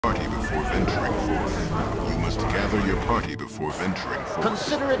venturing forth. You must gather your party before venturing forth.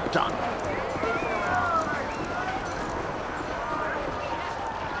 Consider it done.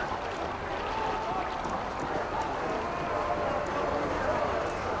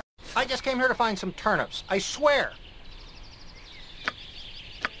 I just came here to find some turnips, I swear.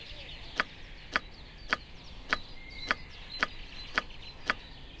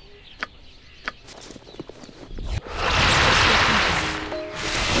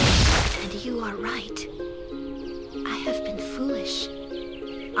 And you are right. I have been foolish.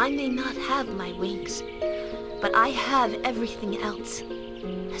 I may not have my wings, but I have everything else.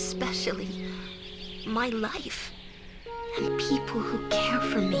 Especially my life. And people who care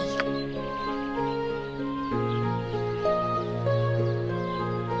for me.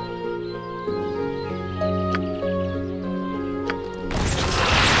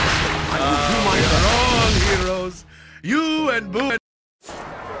 You're all heroes. You and Boo.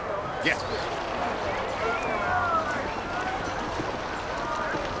 Yes.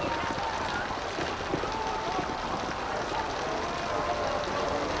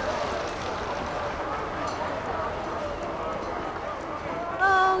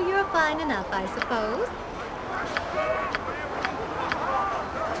 Fine enough, I suppose.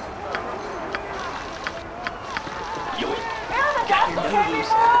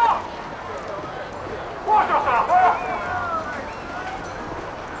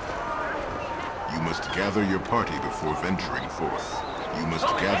 You must gather your party before venturing forth. You must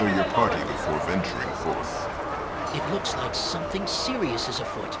gather your party before venturing forth. It looks like something serious is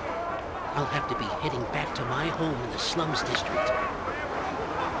afoot. I'll have to be heading back to my home in the slums district.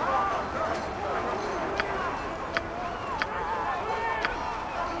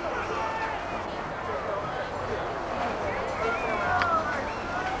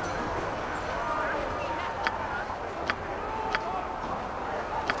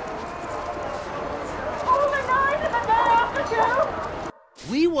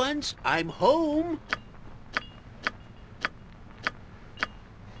 Wee ones, I'm home.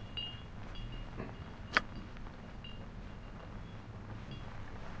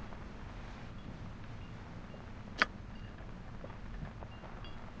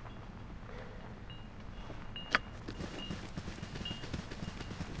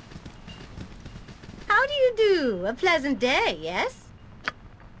 How do you do? A pleasant day, yes?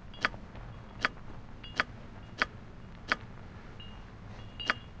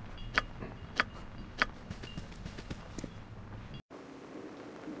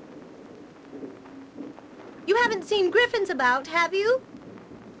 You haven't seen griffins about, have you?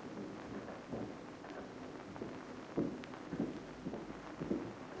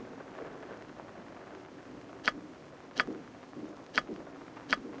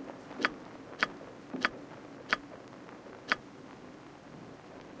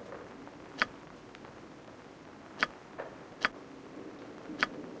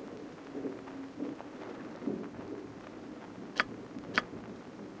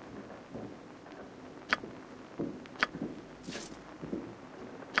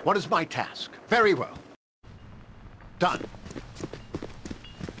 What is my task? Very well. Done.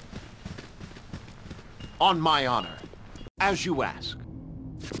 On my honor. As you ask.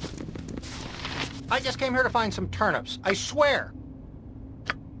 I just came here to find some turnips, I swear.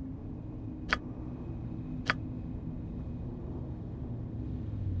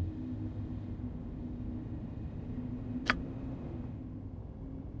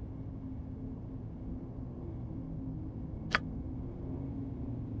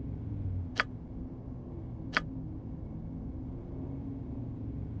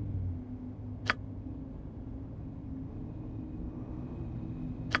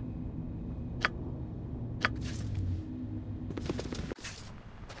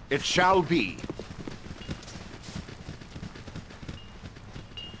 It shall be.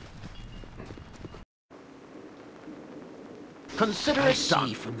 Consider it done. I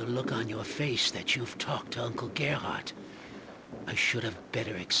see from the look on your face that you've talked to Uncle Gerhardt. I should have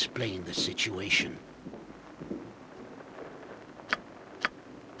better explained the situation.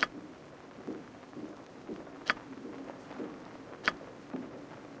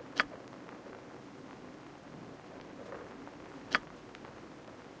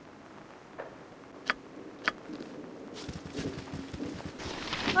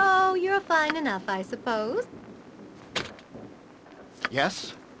 Oh, you're fine enough, I suppose.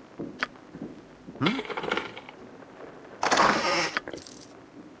 Yes?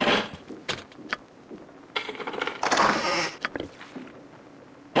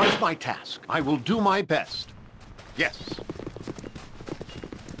 What is my task? I will do my best. Yes.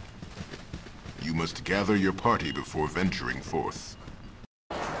 You must gather your party before venturing forth.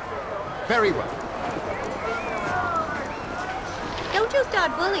 Very well. Don't you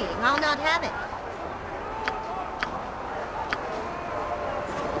start bullying. I'll not have it.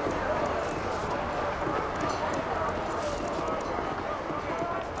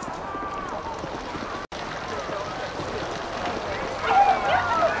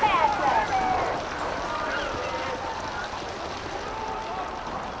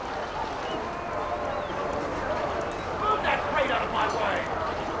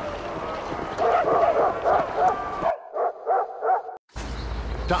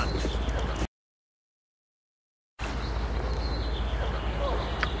 Done.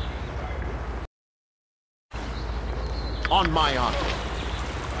 On my honor.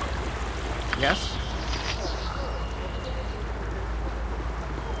 Yes?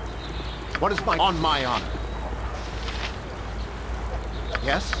 What is my... On my honor.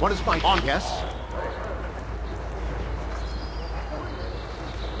 Yes? What is my... On... Yes?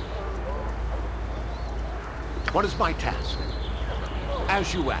 What is my task?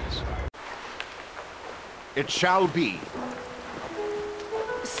 As you ask. It shall be.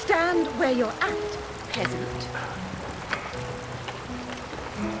 Stand where you're at, peasant.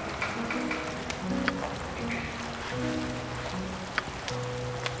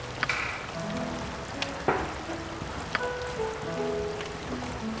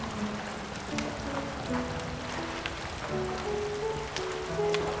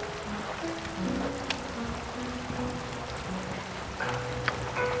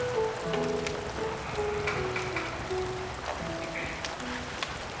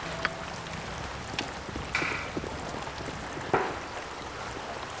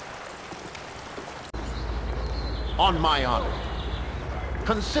 On my honor.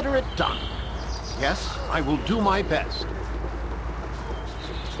 Consider it done. Yes, I will do my best.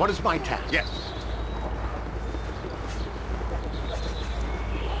 What is my task? Yes.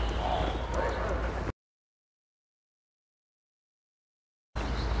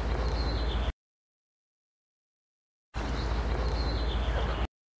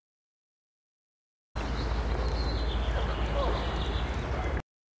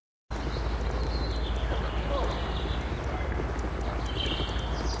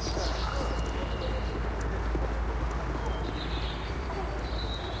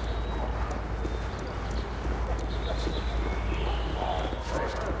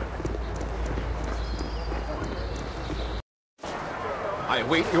 I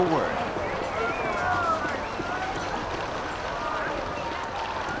await your word.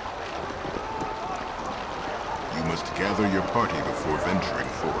 You must gather your party before venturing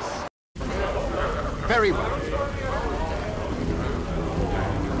forth. Very well.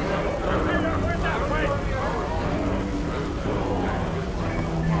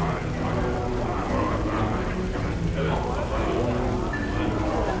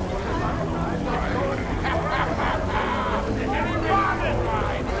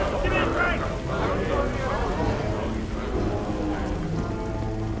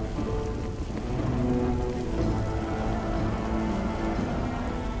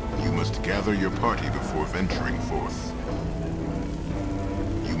 Gather your party before venturing forth.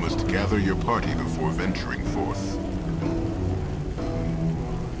 You must gather your party before venturing forth.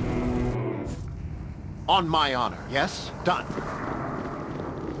 On my honor. Yes? Done.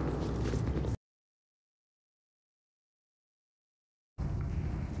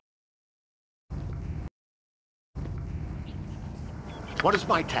 What is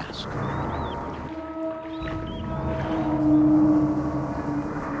my task?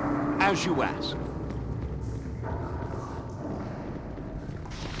 As you ask.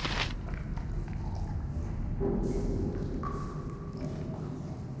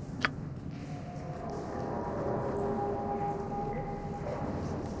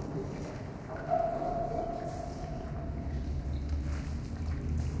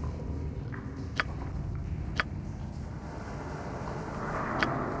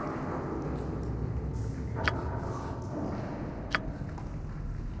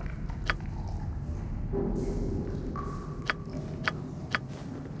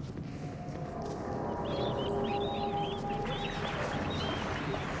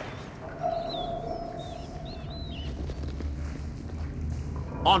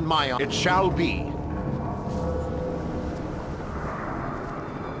 On my honor, it shall be.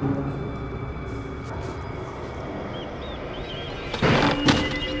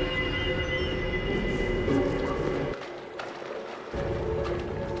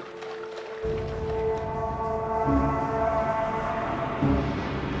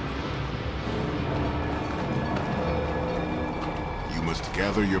 You must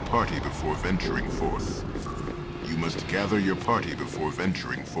gather your party before venturing forth. You must gather your party before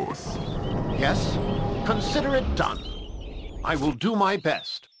venturing forth. Yes? Consider it done. I will do my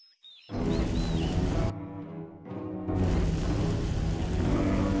best.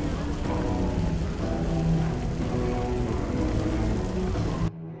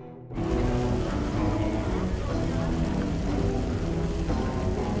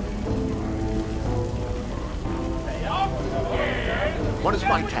 What is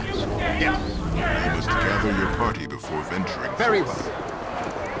my task? Yes. You must gather your party before venturing Very forth. well.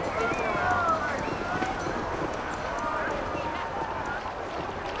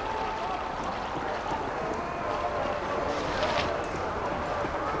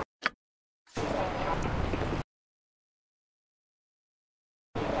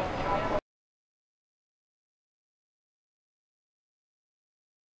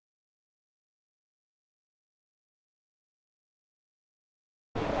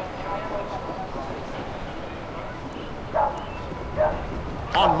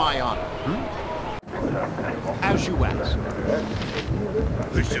 On my honor. As you ask.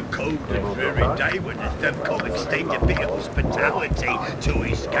 It's a cold and dreary day when the them come extend a bit of hospitality to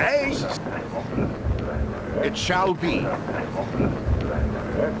his guests. It shall be.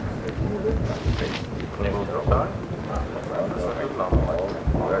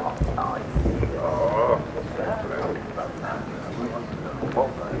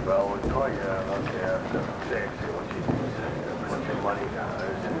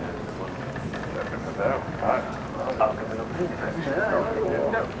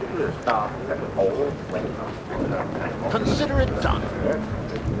 Consider it done.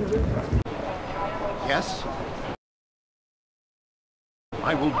 Yes?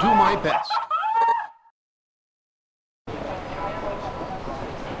 I will do my best.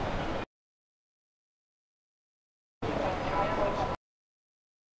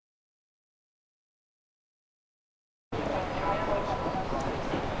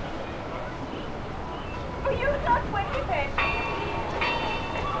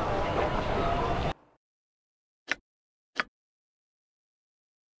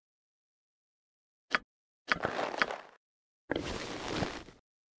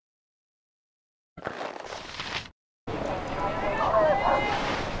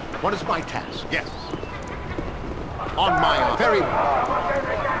 What is my task? Yes. On my honor. Very well.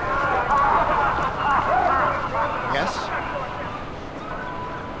 Yes?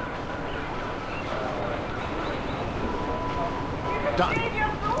 Done.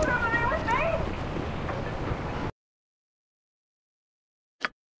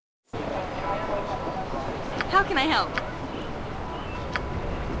 How can I help?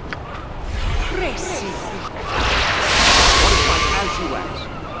 What is my as you ask?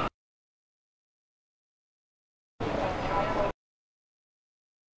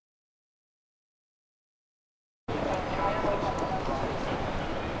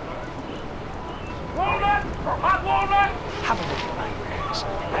 Have a look at my wares.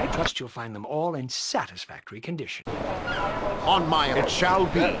 I trust you'll find them all in satisfactory condition. On my honor. It shall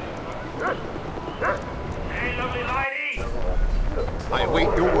be. Hey, lovely lady! I await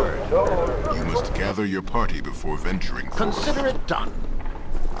your word. You must gather your party before venturing forth. Consider it done.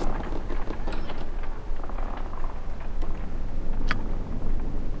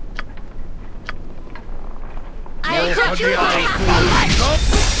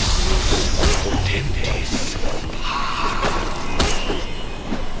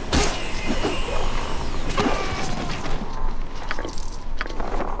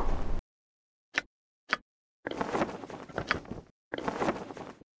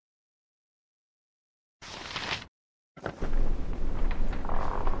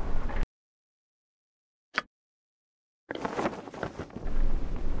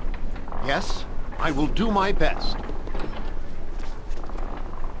 Yes, I will do my best.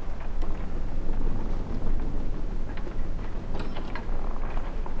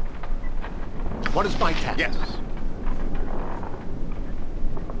 What is my task? Yes.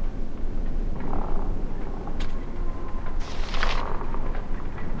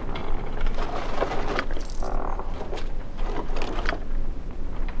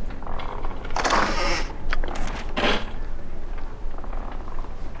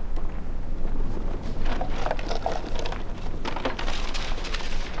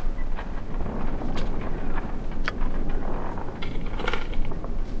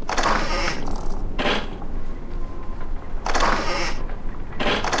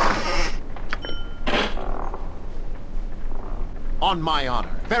 On my honor.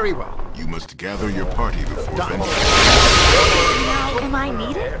 Very well. You must gather your party before Done. venturing. Now, am I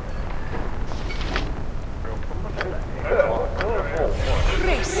needed?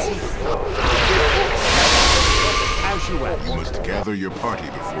 as you ask. You must gather your party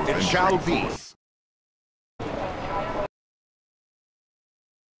before It venturing shall be. forth.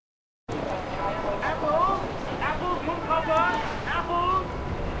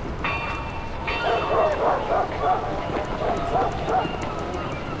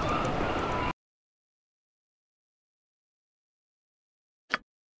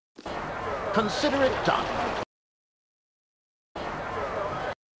 Consider it done.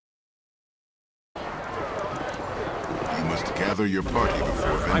 You must gather your party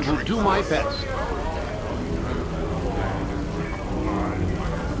before I venturing will do my best.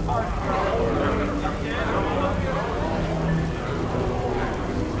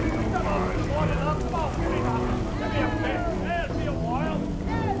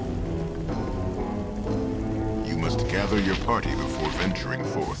 You must gather your party before venturing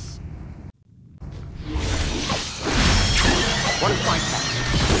forth. What is my task?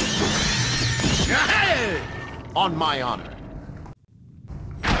 On my honor.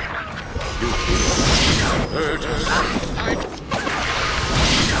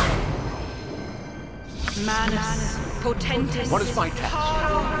 Manus potentis. What is my task?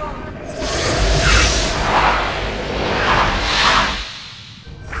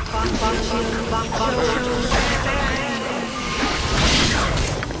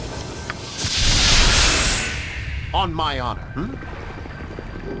 On my honor.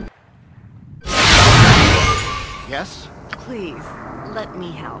 Yes? Please, let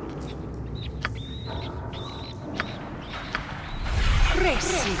me help.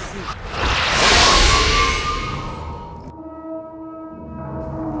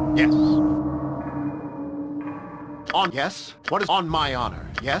 Yes. On yes? What is on my honor?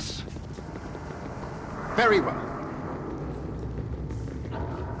 Yes? Very well.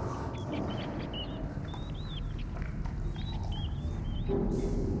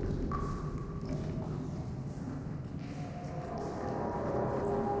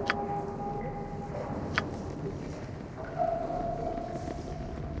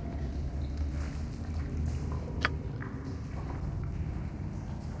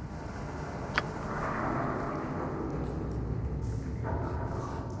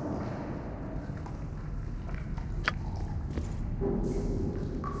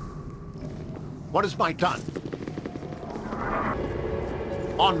 What is my done?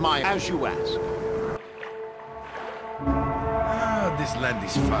 On my as you ask. Ah, this land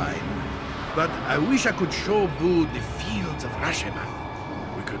is fine. But I wish I could show Boo the fields of Rashomon.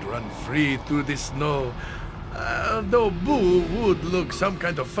 We could run free through the snow. Though Boo would look some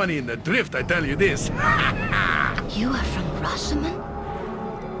kind of funny in the drift, I tell you this. You are from Rashomon?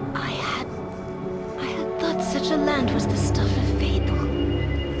 I had thought such a land was the stuff of fable.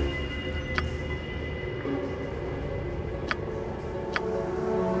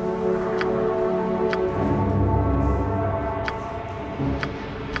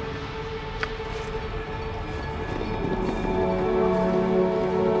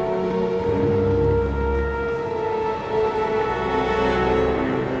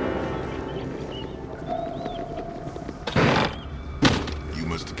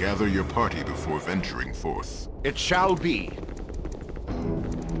 Gather your party before venturing forth. It shall be.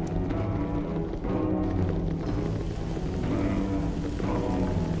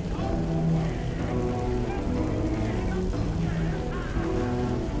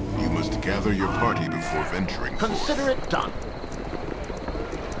 You must gather your party before venturing forth. Consider it done.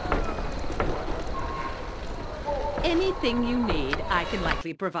 Anything you need, I can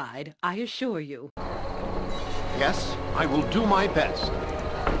likely provide, I assure you. Yes, I will do my best.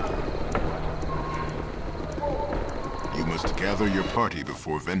 You must gather your party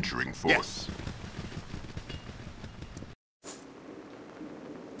before venturing forth. Yes.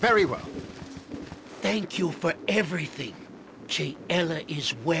 Very well. Thank you for everything. Ella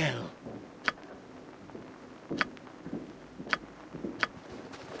is well.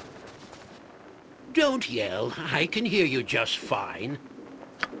 Don't yell. I can hear you just fine.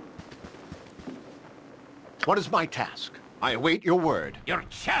 What is my task? I await your word. Your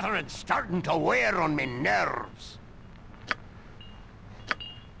chattering's starting to wear on me nerves.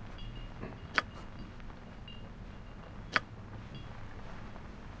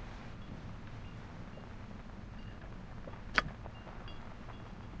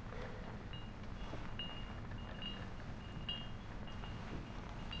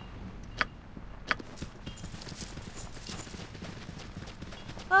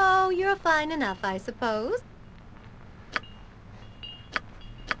 Oh, you're fine enough, I suppose.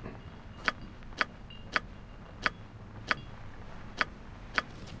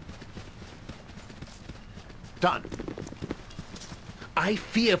 Done. I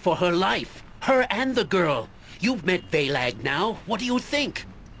fear for her life. Her and the girl. You've met Valag now. What do you think?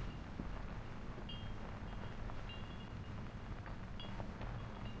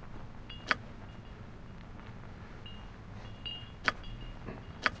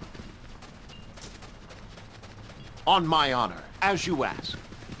 On my honor, as you ask.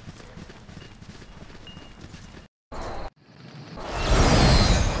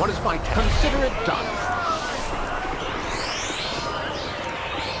 What is my... Consider it done.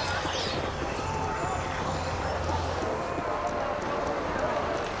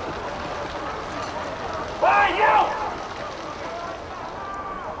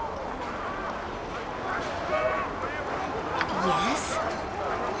 Yes?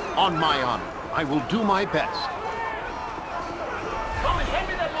 On my honor, I will do my best.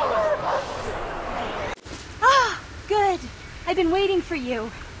 Ah, good. I've been waiting for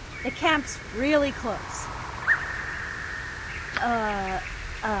you. The camp's really close.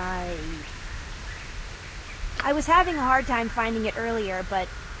 I was having a hard time finding it earlier, but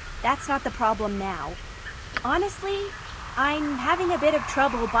that's not the problem now. Honestly, I'm having a bit of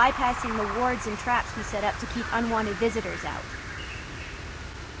trouble bypassing the wards and traps we set up to keep unwanted visitors out.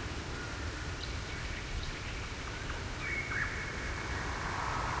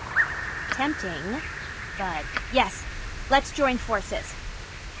 Tempting, but yes, let's join forces.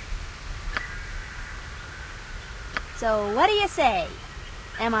 So what do you say?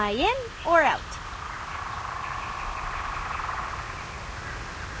 Am I in or out?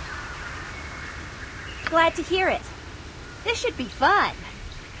 Glad to hear it. This should be fun.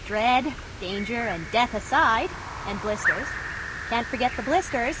 Dread, danger, and death aside, and blisters. Can't forget the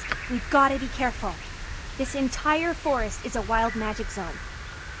blisters. We've got to be careful. This entire forest is a wild magic zone.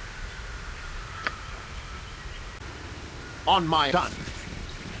 On my... Done.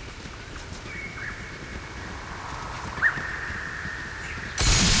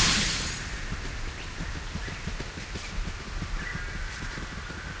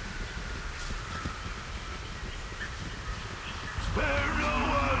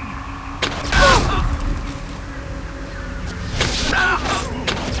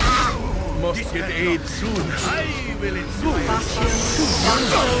 Must get aid soon. I will enjoy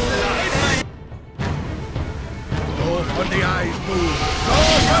Go for the eyes, move. Go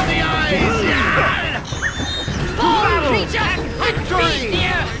for the eyes! Oh, creature! Victory!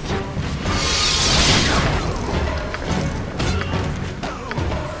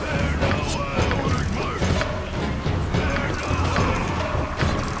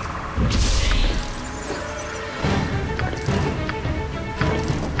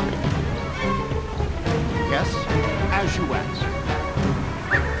 Yes, as you ask.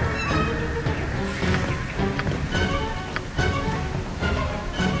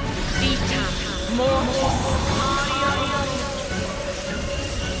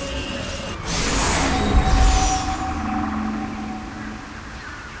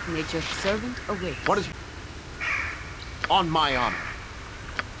 Nature's servant awaits. What is... On my honor.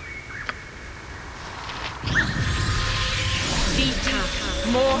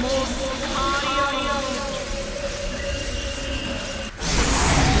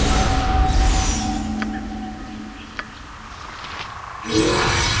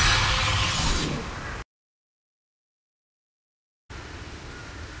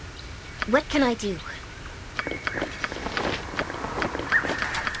 What can I do?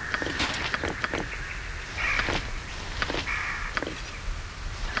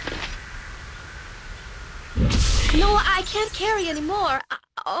 No, I can't carry anymore.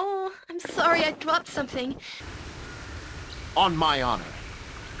 Oh, I'm sorry, I dropped something. On my honor.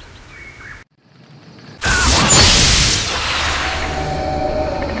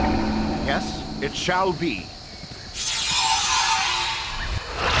 Yes, it shall be.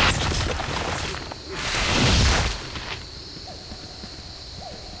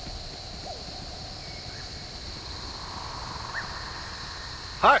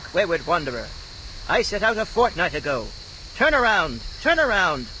 Hark, wayward wanderer. I set out a fortnight ago. Turn around! Turn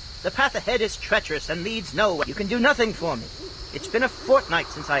around! The path ahead is treacherous and leads nowhere. You can do nothing for me. It's been a fortnight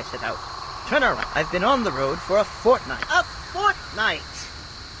since I set out. Turn around. I've been on the road for a fortnight. A fortnight!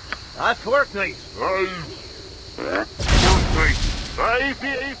 A fortnight!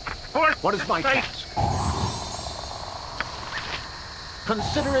 What is my task?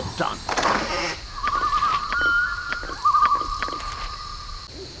 Consider it done.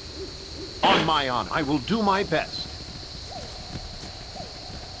 On my honor, I will do my best.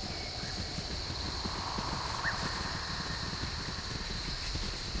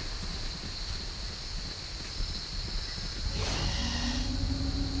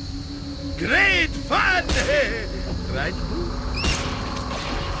 Great fun! Right, Boo?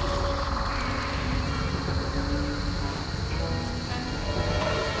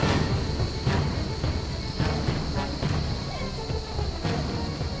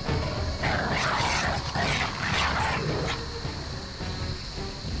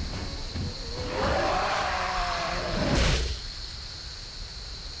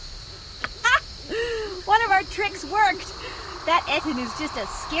 tricks worked! That Etten is just a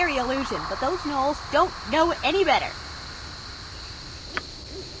scary illusion, but those gnolls don't know any better.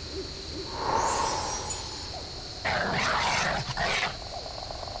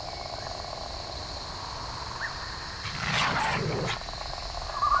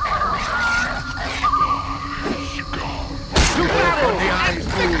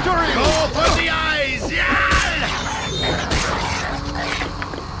 Victory! Go for the eyes! Yeah!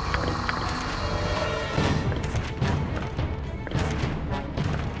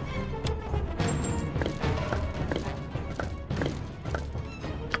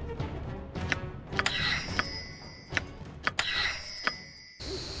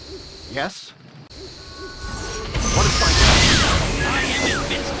 Yes? What is my task? I am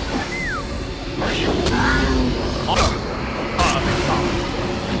invincible.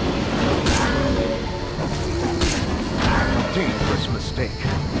 Dangerous mistake.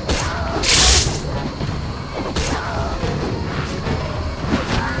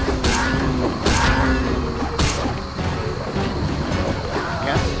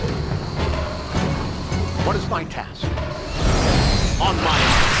 Yes? What is my task? On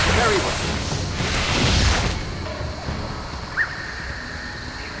my very well.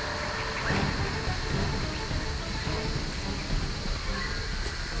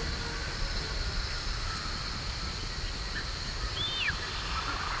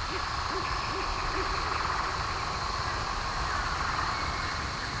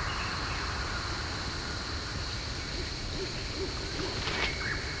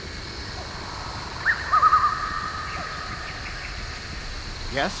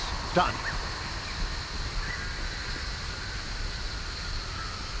 Yes, done.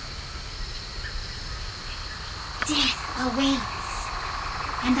 Death awaits,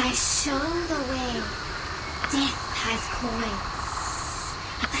 and I show the way. Death has coins.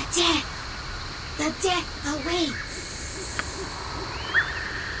 The death awaits.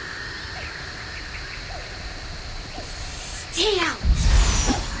 Stay out.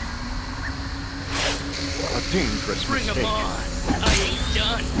 A dangerous Bring mistake. them on. I ain't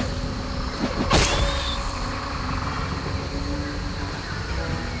done.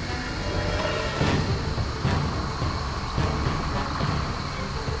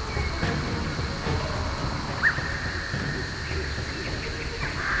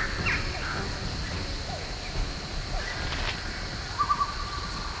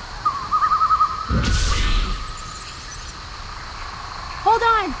 Hold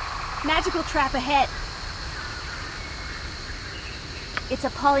on! Magical trap ahead. It's a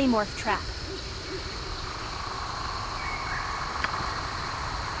polymorph trap.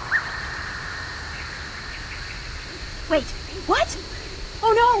 Wait, what?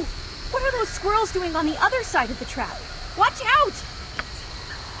 Oh no! What are those squirrels doing on the other side of the trap? Watch out!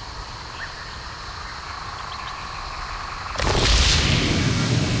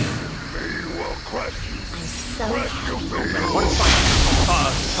 They will crush you. So What is my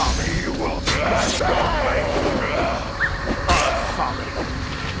Tommy, you will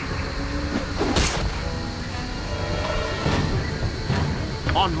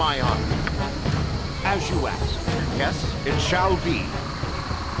On my honor. As you asked. Yes, it shall be.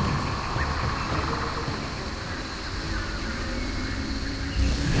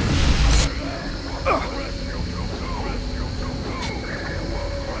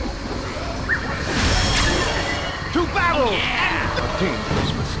 To battle! Yeah! A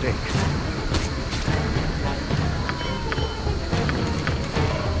dangerous mistake.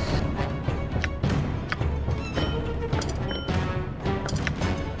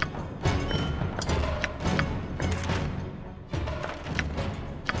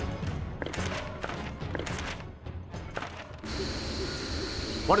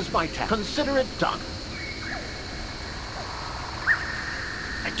 What is my task? Consider it done.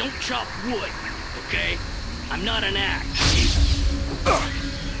 I don't chop wood, okay? I'm not an axe.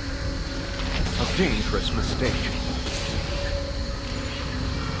 A dangerous mistake.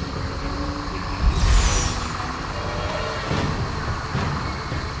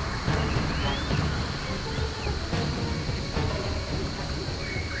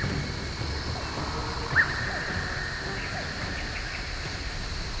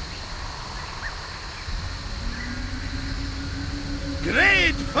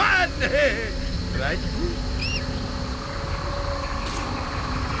 Great fun! Right?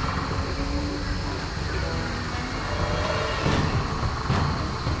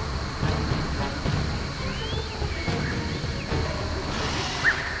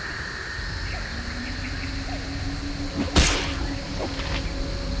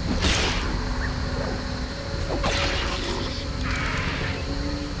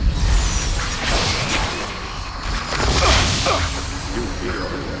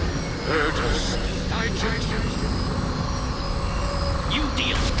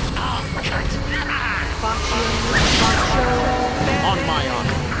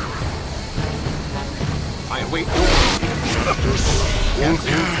 await your...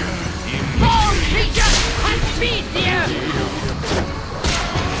 Fall creature! At speed, dear!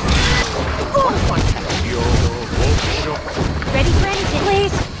 What is my task? Ready for anything,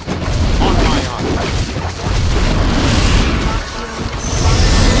 please? On my honor.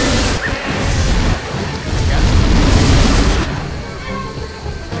 Yes?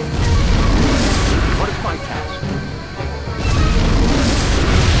 What is my task?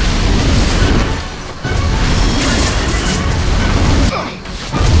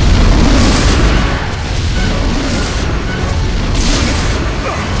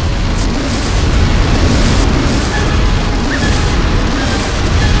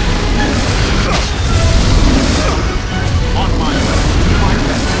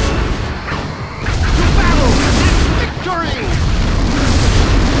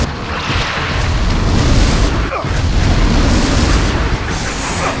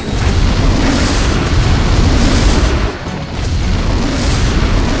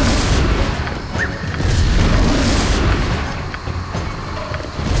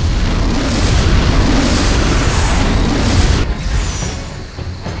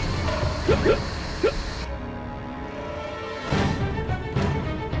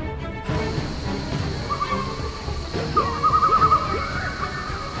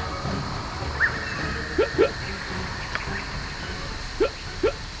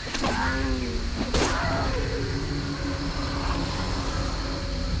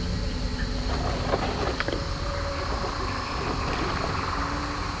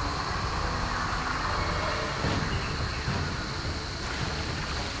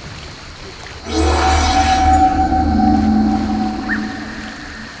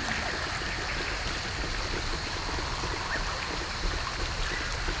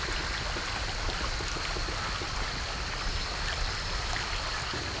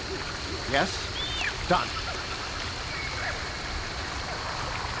 Yes? Done.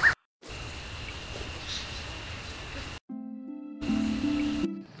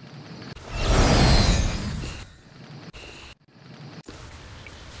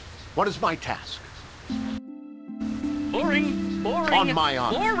 What is my task? Boring! Boring! On my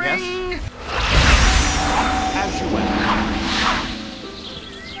honor. Boring! Yes? As you will.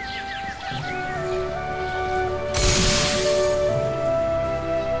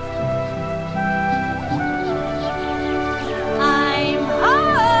 I'm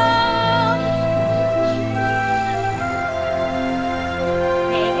home!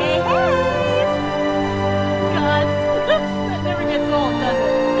 Hey, hey, hey! God, that never gets old, does it?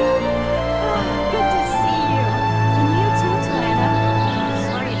 Good to see you. And you too, Talana.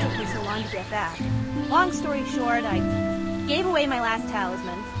 Sorry it took me so long to get back. Long story short, I gave away my last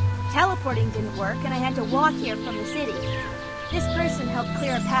talisman. Teleporting didn't work, and I had to walk here from the city. This person helped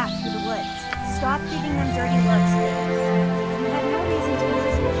clear a path through the woods. Stop giving them dirty looks, please. You have no reason to be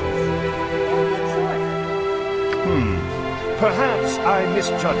suspicious. They're a good sort. Perhaps I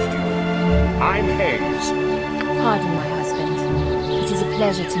misjudged you. I'm Hayes. Pardon, my husband. It is a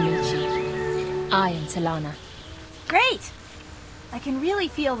pleasure to meet you. I am Talana. Great! I can really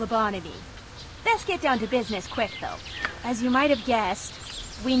feel the bond in me. Best get down to business quick, though. As you might have guessed,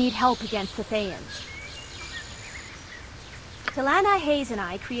 we need help against the Thayans. Talana, Hayes, and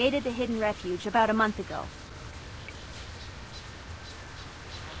I created the Hidden Refuge about a month ago.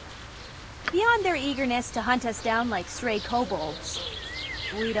 Beyond their eagerness to hunt us down like stray kobolds,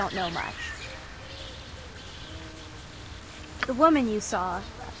 we don't know much. The woman you saw,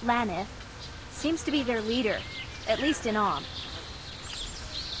 Lanith, seems to be their leader, at least in Om.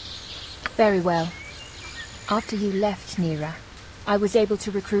 Very well. After you left Nira, I was able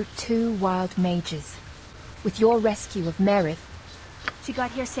to recruit 2 wild mages. With your rescue of Merith... She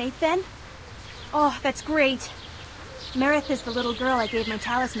got here safe, then? Oh, that's great. Merith is the little girl I gave my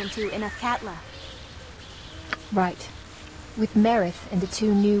talisman to in Athkatla. Right. With Merith and the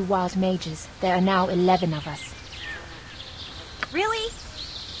 2 new wild mages, there are now 11 of us. Really?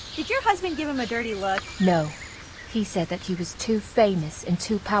 Did your husband give him a dirty look? No. He said that he was too famous and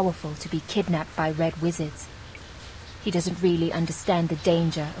too powerful to be kidnapped by red wizards. He doesn't really understand the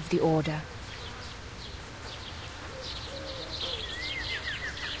danger of the Order.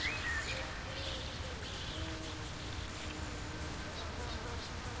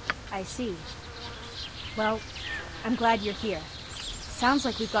 I see. Well, I'm glad you're here. Sounds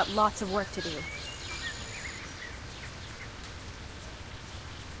like we've got lots of work to do.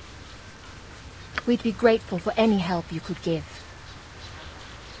 We'd be grateful for any help you could give.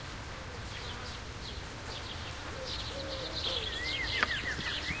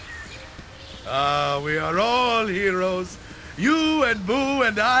 We are all heroes. You and Boo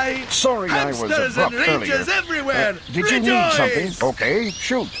and I... Sorry I was hamsters and abrupt rangers earlier. everywhere! Did you need something? Okay,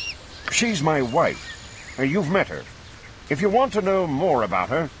 shoot. She's my wife. You've met her. If you want to know more about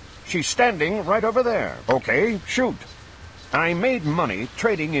her, she's standing right over there. Okay, shoot. I made money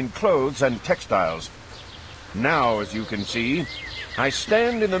trading in clothes and textiles. Now, as you can see, I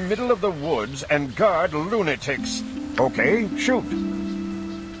stand in the middle of the woods and guard lunatics. Okay, shoot.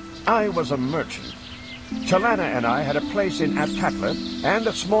 I was a merchant. Chalana and I had a place in Atatla and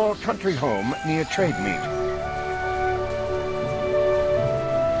a small country home near Trademeet.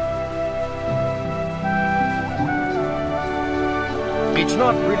 It's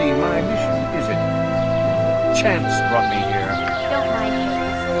not really my mission, is it? Chance brought me here. Don't mind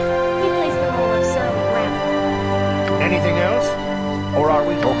Hayes. He plays the role of surly grandpa. Anything else? Or are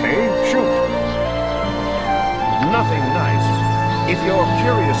we okay? Shoot. Nothing nice. If you're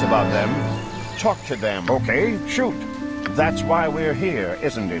curious about them, talk to them, okay? Shoot. That's why we're here,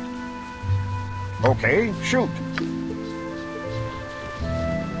 isn't it? Okay, shoot.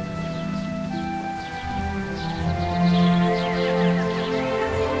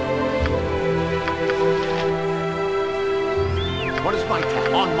 What is my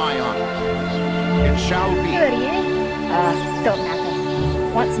task? On my honor. It shall be. Who are you? Don't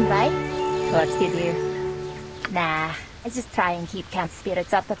matter. Want some bite? Of course you do. Nah, I just try and keep camp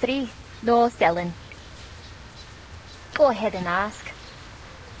spirits up a 3. No selling. Go ahead and ask.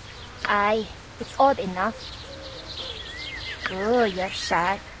 Aye, it's odd enough. Oh, you're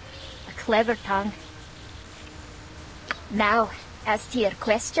sharp. A clever tongue. Now, as to your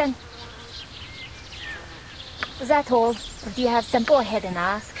question. Was that all, or do you have some? Go ahead and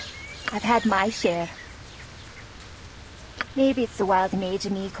ask. I've had my share. Maybe it's the wild mage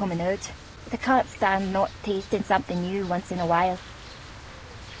of me coming out, but I can't stand not tasting something new once in a while.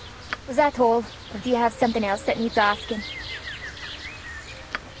 Was that all, or do you have something else that needs asking?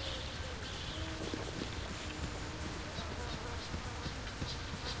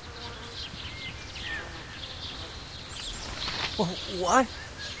 What?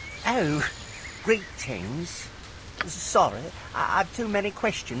 Oh, greetings. Sorry, I've too many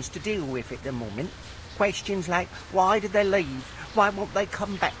questions to deal with at the moment. Questions like, why did they leave? Why won't they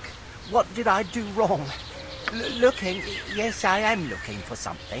come back? What did I do wrong? Looking, yes, I am looking for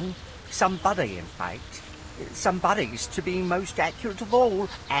something. Somebody, in fact. Somebody's to be most accurate of all.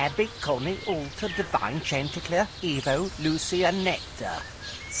 Abby, Connie, Alta, Divine, Chanticleer, Evo, Lucy and Nectar.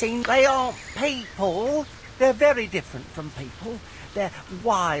 Seems they aren't people. They're very different from people. They're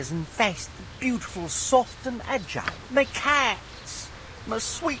wise and fast, beautiful, soft and agile. My cats. My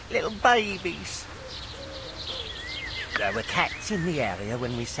sweet little babies. There were cats in the area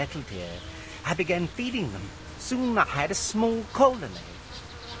when we settled here. I began feeding them. Soon I had a small colony.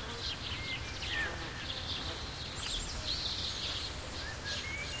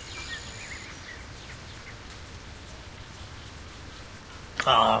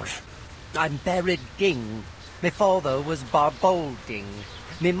 Oh, I'm Bereding. My father was Barbolding.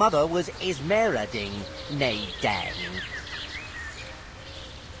 My mother was Esmerading, nay Dang.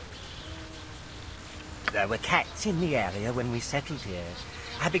 There were cats in the area when we settled here.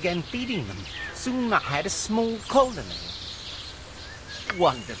 I began feeding them. Soon I had a small colony.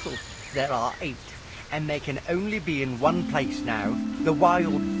 Wonderful. There are 8, and they can only be in one place now, the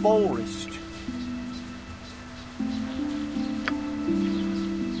wild forest.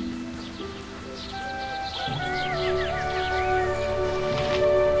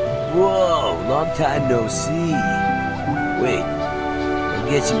 Whoa, long time no see. Wait, I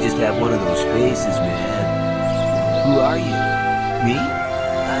guess you just have one of those faces, man. Who are you? Me?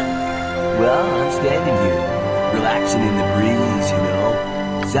 Well, I'm standing here, relaxing in the breeze, you know.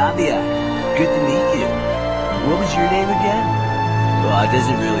 Zabia, good to meet you. What was your name again? Well, it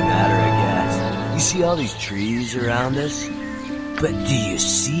doesn't really matter, I guess. You see all these trees around us? But do you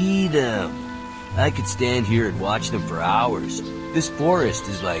see them? I could stand here and watch them for hours. This forest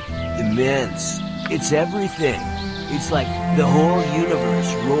is like immense. It's everything. It's like the whole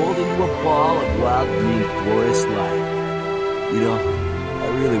universe rolled into a ball of wild green forest life. You know, I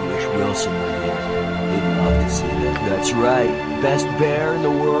really wish Wilson were here. He'd love to see that. That's right. Best bear in the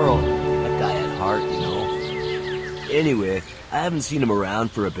world. That guy had heart, you know. Anyway, I haven't seen him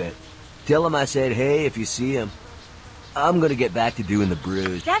around for a bit. Tell him I said hey if you see him. I'm gonna get back to doing the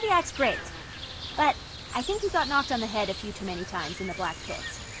brews. Zaviak's great, but I think he got knocked on the head a few too many times in the Black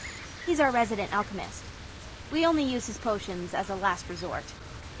Pits. He's our resident alchemist. We only use his potions as a last resort.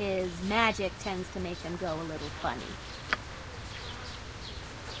 His magic tends to make them go a little funny.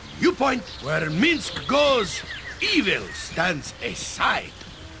 You point where Minsk goes, evil stands aside.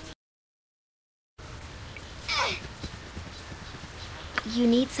 You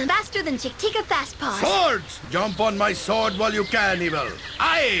need some faster than Chick-Tika Fast Paws. Swords! Jump on my sword while you can, Evil.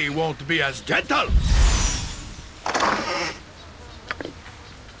 I won't be as gentle.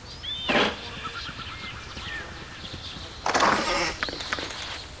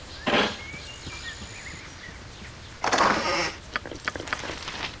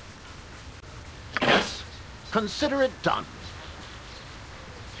 Yes, consider it done.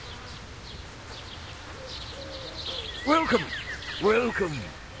 Welcome, welcome.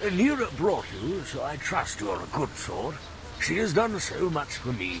 Nira brought you, so I trust you're a good sword. She has done so much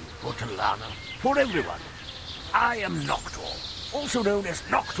for me, for Talana, for everyone. I am Noctor, also known as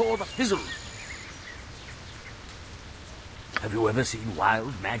Noctor the Fizzle. Have you ever seen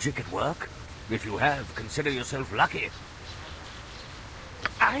wild magic at work? If you have, consider yourself lucky.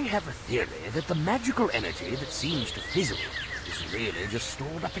 I have a theory that the magical energy that seems to fizzle is really just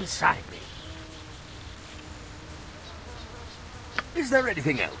stored up inside me. Is there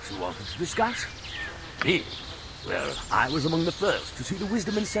anything else you wanted to discuss? Me? Well, I was among the first to see the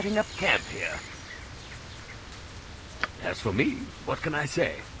wisdom in setting up camp here. As for me, what can I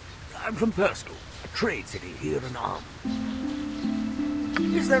say? I'm from Perstal, a trade city here in Arm.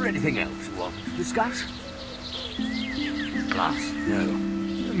 Is there anything else you wanted to discuss? Plus, no.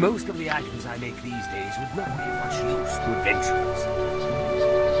 Most of the items I make these days would not be of much use to adventurers.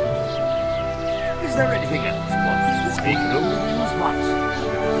 Is there anything else you wanted to speak? Only use once.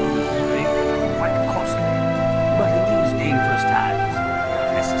 They are quite costly, but in these dangerous times, they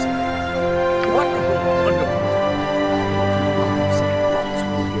are necessary. Wonderful, wonderful.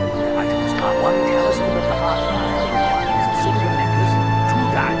 Items are 1 talisman of the heart fire, requires a silver necklace, 2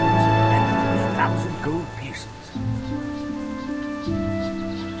 diamonds, and 3,000 gold pieces.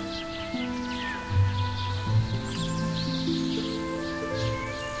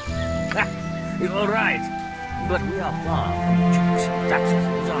 You're right, but we are far from dukes and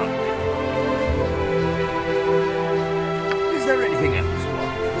duchesses, aren't we? Is there anything else you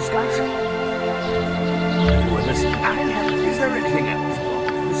want to discuss? Is there anything else you want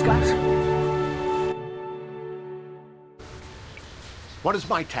to discuss? What is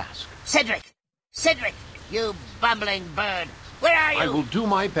my task? Cedric! Cedric! You bumbling bird! Where are you? I will do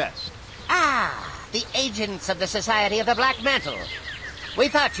my best. Ah! The agents of the Society of the Black Mantle. We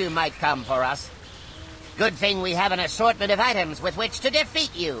thought you might come for us. Good thing we have an assortment of items with which to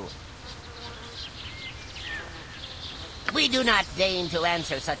defeat you. We do not deign to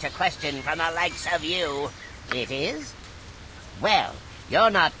answer such a question from the likes of you. It is? Well, you're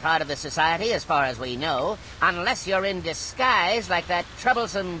not part of the Society as far as we know, unless you're in disguise like that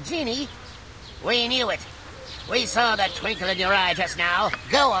troublesome genie. We knew it. We saw the twinkle in your eye just now.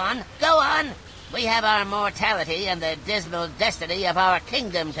 Go on, go on! We have our mortality and the dismal destiny of our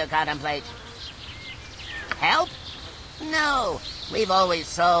kingdom to contemplate. Help? No. We've always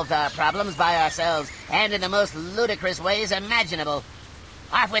solved our problems by ourselves, and in the most ludicrous ways imaginable.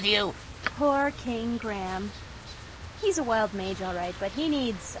 Off with you! Poor King Graham. He's a wild mage, all right, but he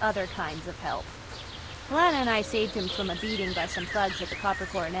needs other kinds of help. Lana and I saved him from a beating by some thugs at the Copper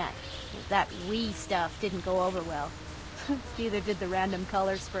Coronet. That wee stuff didn't go over well. Neither did the random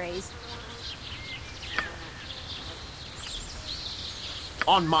color sprays.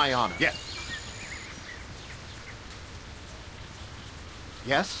 On my honor. Yes.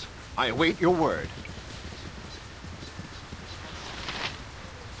 Yes, I await your word.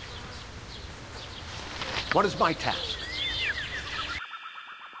 What is my task?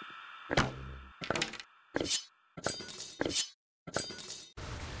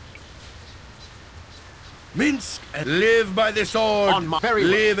 Minsk and live by the sword. On my very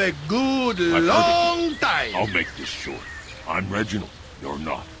live a good long time. I'll make this short. I'm Reginald. You're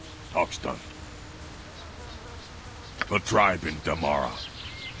not. Talk's done. The tribe in Damara.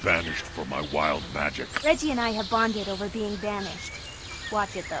 Banished for my wild magic. Reggie and I have bonded over being banished.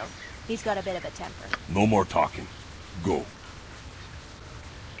 Watch it, though. He's got a bit of a temper. No more talking. Go.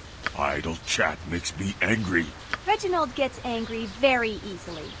 Idle chat makes me angry. Reginald gets angry very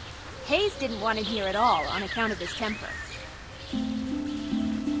easily. Hayes didn't want him here at all on account of his temper.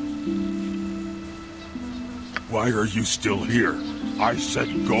 Why are you still here? I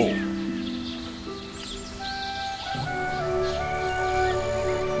said go.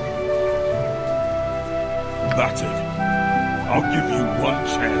 That's it. I'll give you one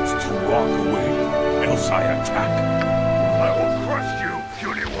chance to walk away, else I attack. I will crush you,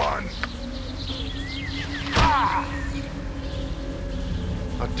 puny one. Ah!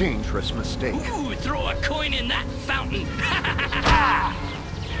 A dangerous mistake. Ooh, throw a coin in that fountain.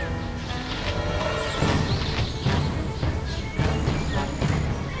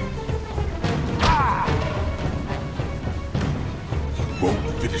 Go.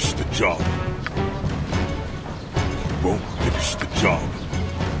 won't finish the job. You won't finish the job.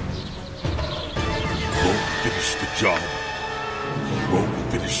 You won't finish the job. You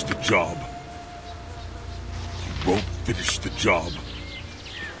won't finish the job. You won't finish the job.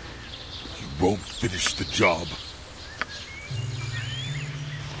 You won't finish the job.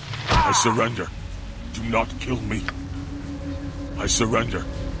 I surrender. Do not kill me. I surrender.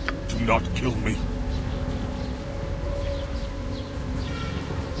 Do not kill me.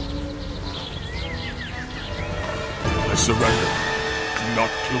 I surrender. Do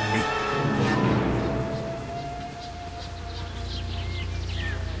not kill me.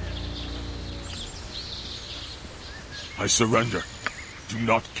 I surrender. Do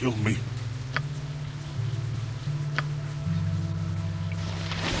not kill me.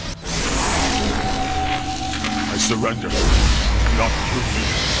 I surrender. Do not kill me.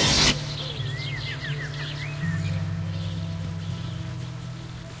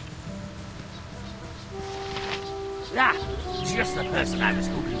 Ah, just the person I was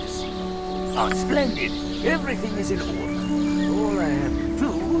hoping to see. Oh, splendid. Everything is in order. All I have to do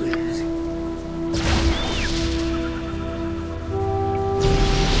is...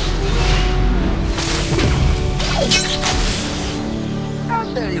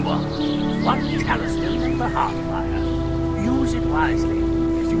 And there you are. One talisman from the Heartfire. Use it wisely,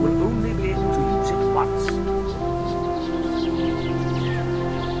 as you will only be able to use it once.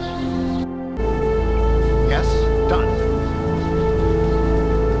 Yes, done.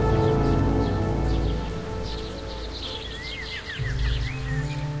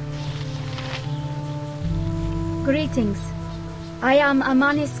 Greetings. I am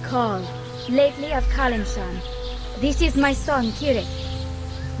Amanis Kal, lately of Kalinshan. This is my son, Kirek.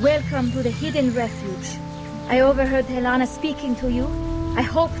 Welcome to the Hidden Refuge. I overheard Helena speaking to you. I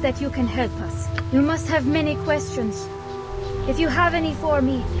hope that you can help us. You must have many questions. If you have any for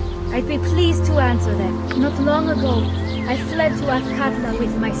me, I'd be pleased to answer them. Not long ago, I fled to Athkatla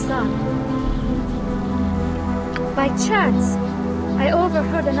with my son. By chance, I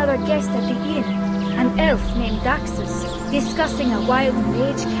overheard another guest at the inn, an elf named Daxus, discussing a wild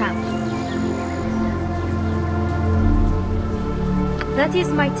mage camp. That is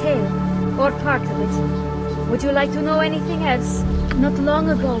my tale, or part of it. Would you like to know anything else? Not long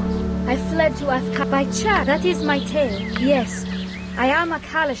ago, I fled to Athkatla by chance. That is my tale, yes. I am a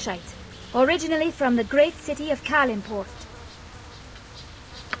Kalashite, originally from the great city of Kalimport.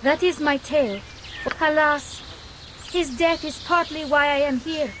 That is my tale. Alas, his death is partly why I am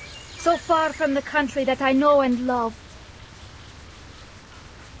here, so far from the country that I know and love.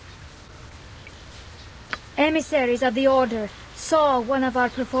 Emissaries of the Order saw one of our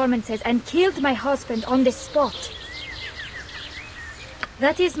performances and killed my husband on the spot.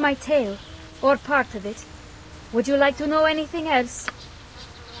 That is my tale, or part of it. Would you like to know anything else?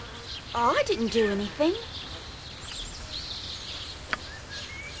 I didn't do anything.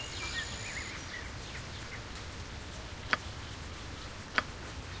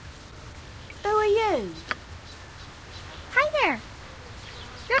 Who are you? Hi there.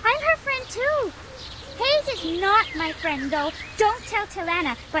 I'm her friend too. Hayes is not my friend though. Don't tell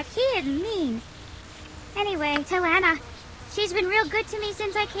Tilana, but he is mean. Anyway, Tilana, she's been real good to me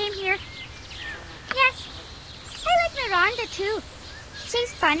since I came here. Yes, I like Miranda too.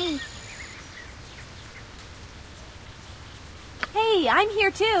 She's funny. Hey, I'm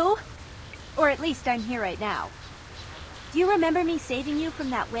here too. Or at least I'm here right now. Do you remember me saving you from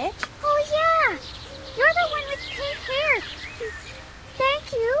that witch? Oh yeah, you're the one with pink hair.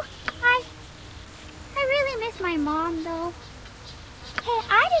 Thank you. I really miss my mom though. Hey,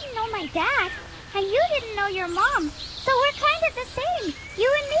 I didn't know my dad, and you didn't know your mom, so we're kind of the same,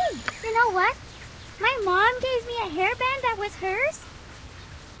 you and me. You know what? My mom gave me a hairband that was hers.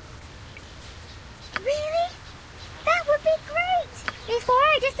 Really? That would be great! Before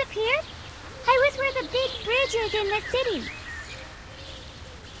I disappeared, I was where the big bridge is in the city.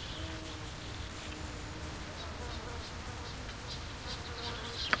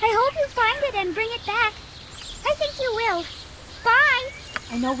 I hope you find it and bring it back. I think you will. Bye!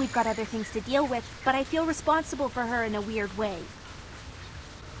 I know we've got other things to deal with, but I feel responsible for her in a weird way.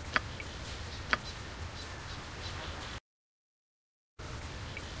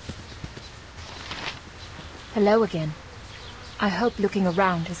 Hello again. I hope looking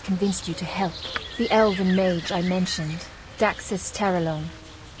around has convinced you to help. The elven mage I mentioned, Daxus Terralon,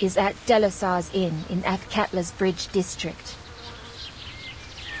 is at Delosar's Inn in Athkatla's Bridge district.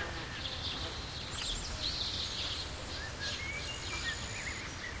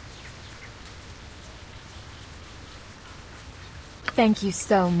 Thank you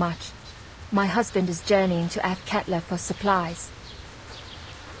so much. My husband is journeying to Athkatla for supplies.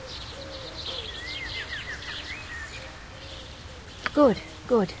 Good,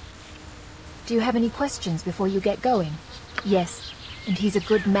 good. Do you have any questions before you get going? Yes, and he's a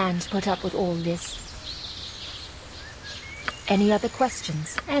good man to put up with all this. Any other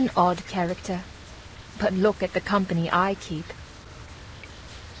questions? An odd character. But look at the company I keep.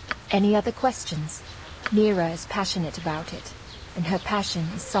 Any other questions? Mira is passionate about it, and her passion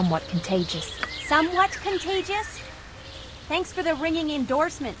is somewhat contagious. Somewhat contagious? Thanks for the ringing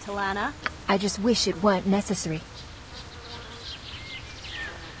endorsement, Talana. I just wish it weren't necessary.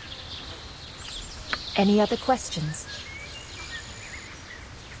 Any other questions?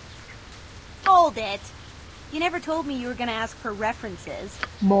 Hold it. You never told me you were going to ask for references.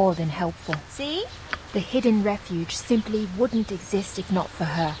 More than helpful. See? The hidden refuge simply wouldn't exist if not for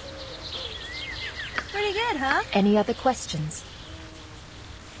her. Pretty good, huh? Any other questions?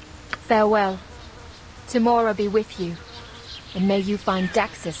 Farewell. Tomorrow be with you, and may you find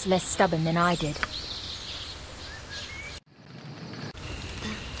Daxus less stubborn than I did.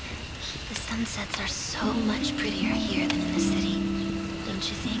 The sunsets are so much prettier here than in the city, don't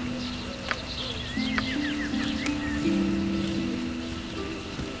you think?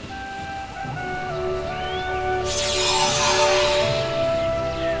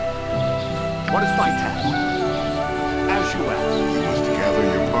 What is my task? As you ask. You must gather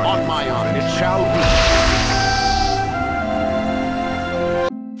your party. On my honor, it shall be.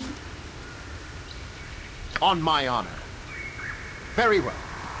 On my honor. Very well.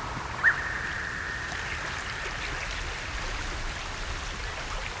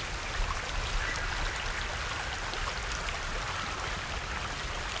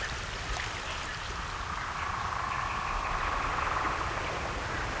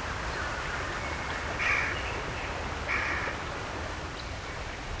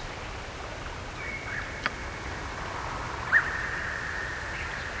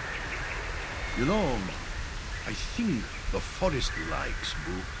 You know, I think the forest likes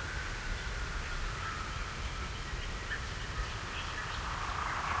Boo.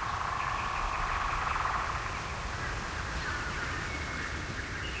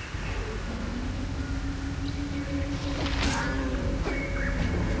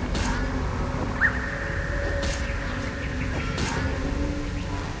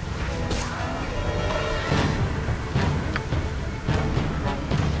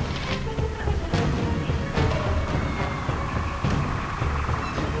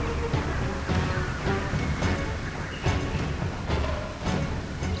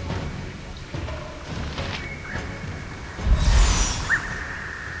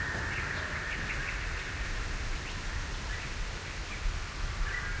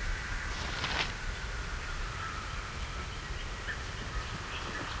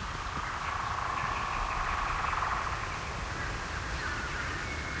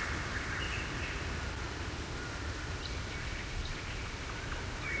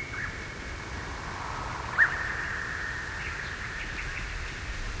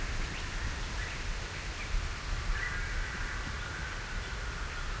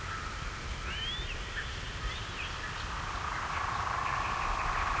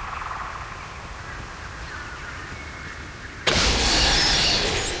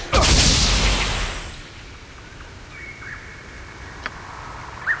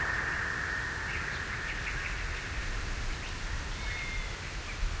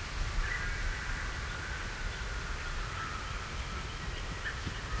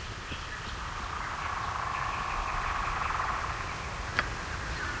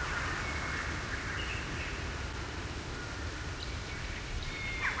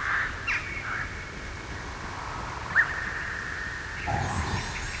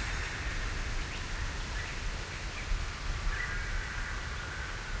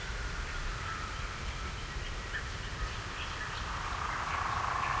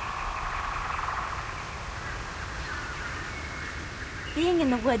 Being in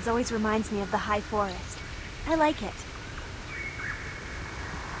the woods always reminds me of the high forest. I like it.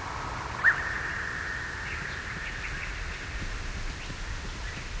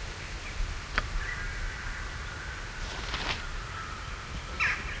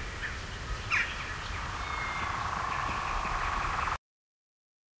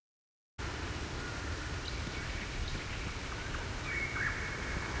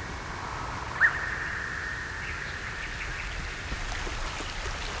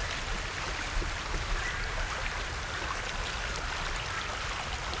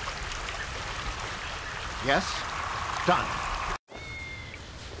 Yes? Done.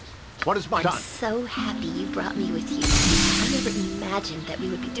 What is my done? I'm so happy you brought me with you. I never imagined that we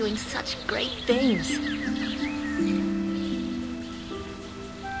would be doing such great things.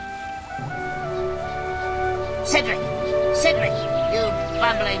 Cedric! Cedric! You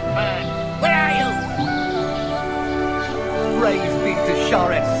bumbling bird! Where are you? Praise be to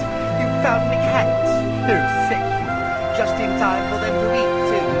Shoris. You found me cats. They're sick. Just in time for them to eat,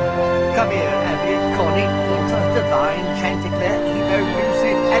 too. Come here, Abby, Connie, Water, Divine, Chanticleer, Evo,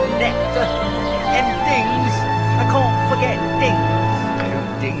 Lucid, and Nectar. And Dings. I can't forget Dings.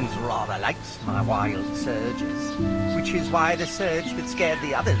 Dings rather likes my wild surges, which is why the surge that scared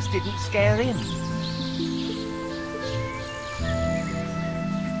the others didn't scare him.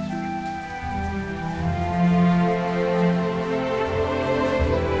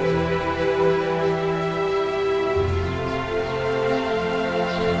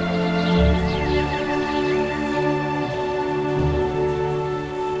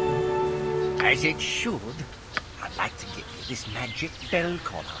 As it should. I'd like to get you this magic bell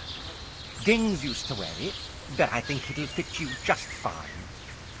collar. Dings used to wear it, but I think it'll fit you just fine.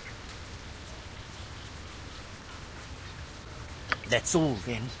 That's all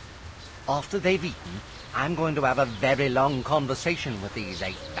then. After they've eaten, I'm going to have a very long conversation with these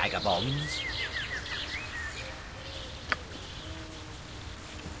 8 vagabonds.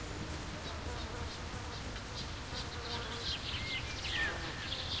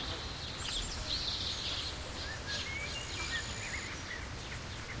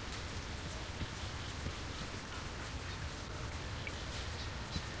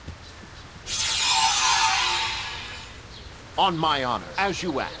 On my honor, as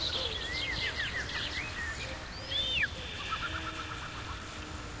you asked.